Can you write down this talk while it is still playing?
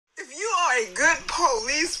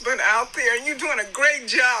policeman out there and you're doing a great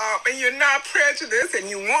job and you're not prejudiced and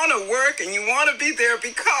you want to work and you want to be there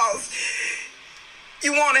because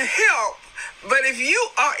you want to help. But if you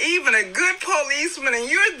are even a good policeman and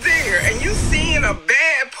you're there and you seeing a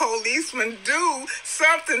bad policeman do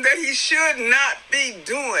something that he should not be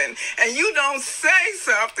doing and you don't say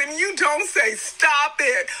something, you don't say stop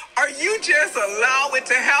it, or you just allow it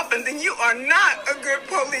to happen, then you are not a good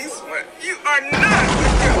policeman. You are not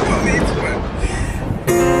a good policeman.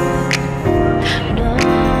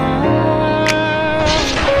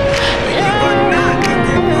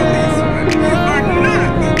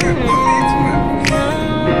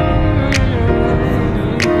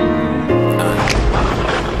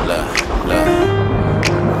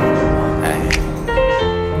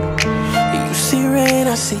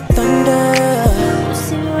 I see thunder. You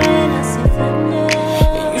see rain, I see thunder.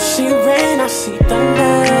 You see rain, I see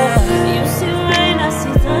thunder. You see rain, I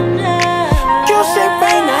see thunder. You see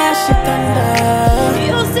rain, I see thunder.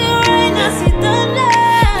 You see rain, I see thunder.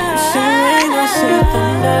 You see rain, I see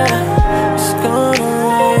thunder. It's gonna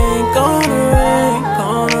rain, gonna rain,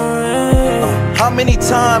 gonna rain. How many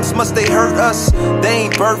times must they hurt us? They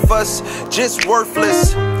ain't birth us, just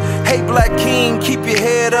worthless. Hey, Black King, keep your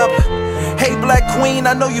head up. Hey, Black Queen,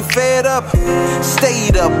 I know you fed up.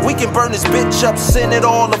 Stayed up, we can burn this bitch up. Send it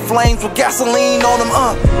all to flames with gasoline on them,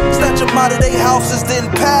 snatch them out of their houses, then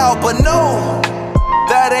pow. But no,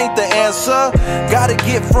 that ain't the answer. Gotta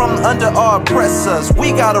get from under our oppressors.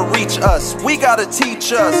 We gotta reach us, we gotta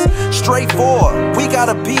teach us. Straightforward, we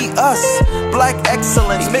gotta be us. Black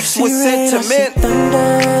excellence mixed with sentiment.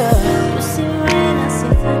 You see rain, I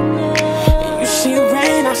see thunder. You see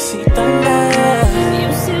rain, I see thunder. You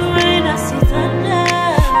see rain, I see thunder.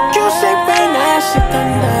 You see rain, I see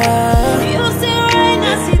thunder. You see rain,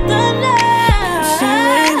 I see thunder. You see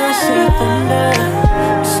rain, I see thunder.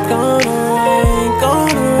 It's gonna rain,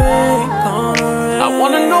 gonna rain, gonna rain. I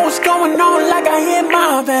wanna know what's going on like I hear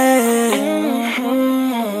my band.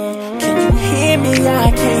 Can you hear me?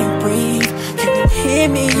 I can't breathe. Can you hear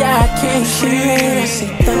me? I can't breathe. I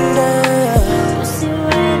see thunder. You see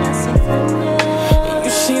rain, I see thunder.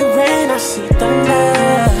 You see rain, I see thunder.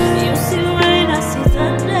 You see rain, I see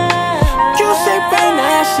thunder. You see rain, I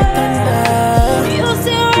see thunder. You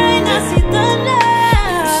see rain, I see thunder.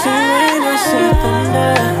 You see rain, I see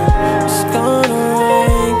thunder. It's gonna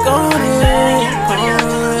rain, gonna rain, gonna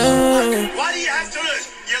rain. Why do you have to lose?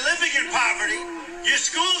 You're living in poverty. Your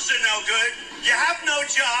schools are no good. You have no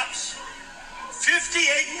jobs.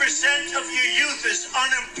 58% of your youth is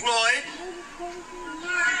unemployed.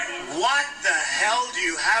 What the hell do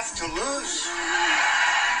you have to lose?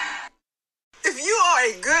 If you are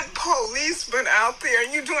a good policeman out there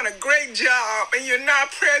and you're doing a great job and you're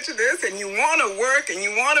not prejudiced and you want to work and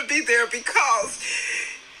you want to be there because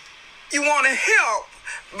you want to help,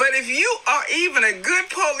 but if you are even a good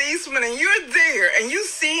policeman and you're there and you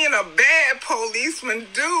seeing a bad policeman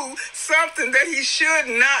do something that he should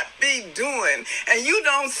not be doing and you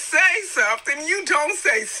don't say something, you don't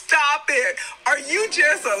say stop it, or you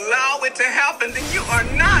just allow it to happen, then you are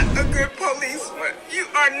not a good policeman. You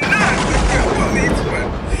are not a good policeman.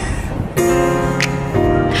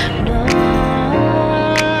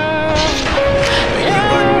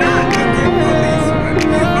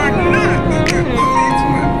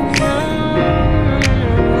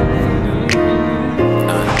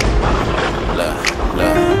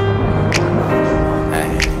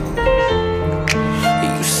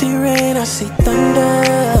 I see thunder.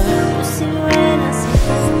 You see rain, I see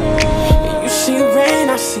thunder. You see rain,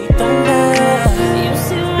 I see thunder. You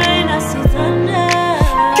see rain, I see thunder.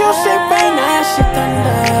 You see rain, I see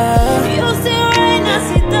thunder. You see rain, I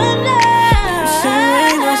see thunder. You see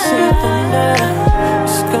rain, I see thunder.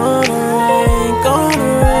 It's gonna rain, gonna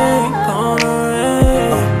rain, gonna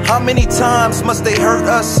rain. How many times must they hurt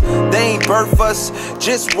us? They ain't birth us,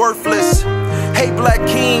 just worthless. Hey, Black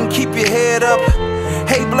King, keep your head up.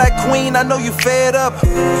 Hey, Black Queen, I know you fed up.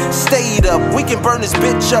 Stayed up, we can burn this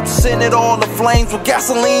bitch up. Send it all to flames with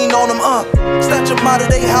gasoline on them, snatch them out of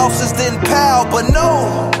their houses, then pow. But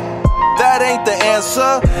no, that ain't the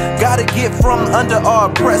answer. Gotta get from under our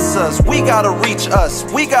oppressors. We gotta reach us,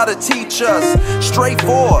 we gotta teach us.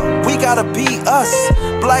 Straightforward, we gotta be us.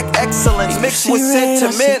 Black excellence mixed with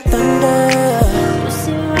sentiment.